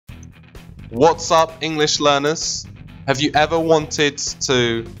What's up, English learners? Have you ever wanted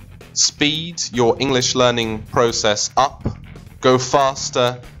to speed your English learning process up, go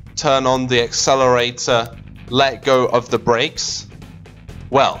faster, turn on the accelerator, let go of the brakes?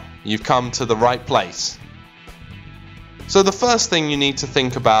 Well, you've come to the right place. So the first thing you need to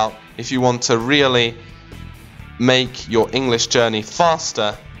think about if you want to really make your English journey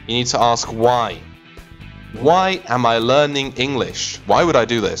faster, you need to ask why. Why am I learning English? Why would I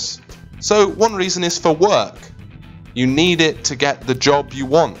do this? So one reason is for work. You need it to get the job you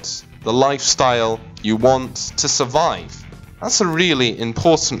want, the lifestyle you want to survive. That's a really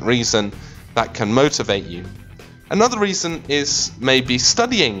important reason that can motivate you. Another reason is maybe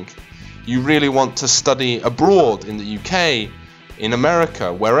studying. You really want to study abroad in the UK, in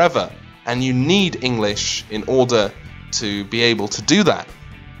America, wherever, and you need English in order to be able to do that.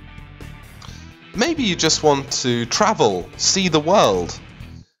 Maybe you just want to travel, see the world,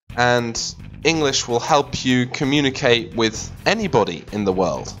 and English will help you communicate with anybody in the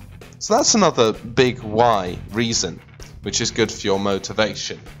world. So that's another big why reason, which is good for your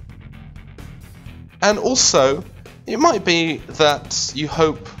motivation. And also, it might be that you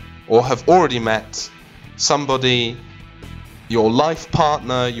hope or have already met somebody, your life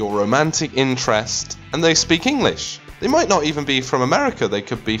partner, your romantic interest, and they speak English. They might not even be from America, they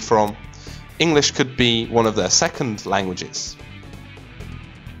could be from English could be one of their second languages.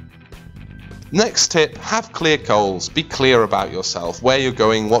 Next tip, have clear goals. Be clear about yourself, where you're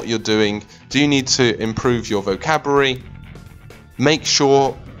going, what you're doing. Do you need to improve your vocabulary? Make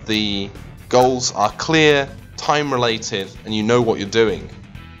sure the goals are clear, time related, and you know what you're doing.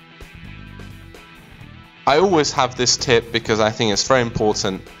 I always have this tip because I think it's very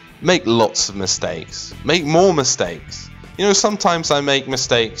important. Make lots of mistakes. Make more mistakes. You know, sometimes I make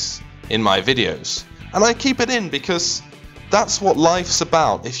mistakes in my videos, and I keep it in because that's what life's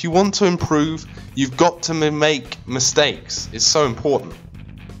about. If you want to improve, you've got to make mistakes. It's so important.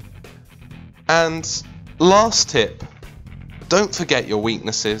 And last tip, don't forget your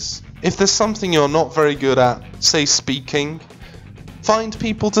weaknesses. If there's something you're not very good at, say speaking, find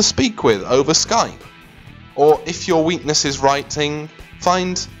people to speak with over Skype. Or if your weakness is writing,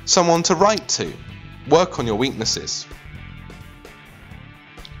 find someone to write to. Work on your weaknesses.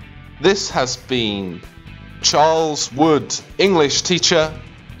 This has been Charles Wood, English teacher,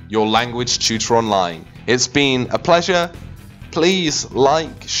 your language tutor online. It's been a pleasure. Please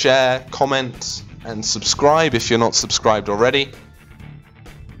like, share, comment, and subscribe if you're not subscribed already.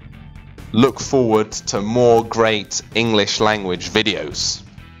 Look forward to more great English language videos.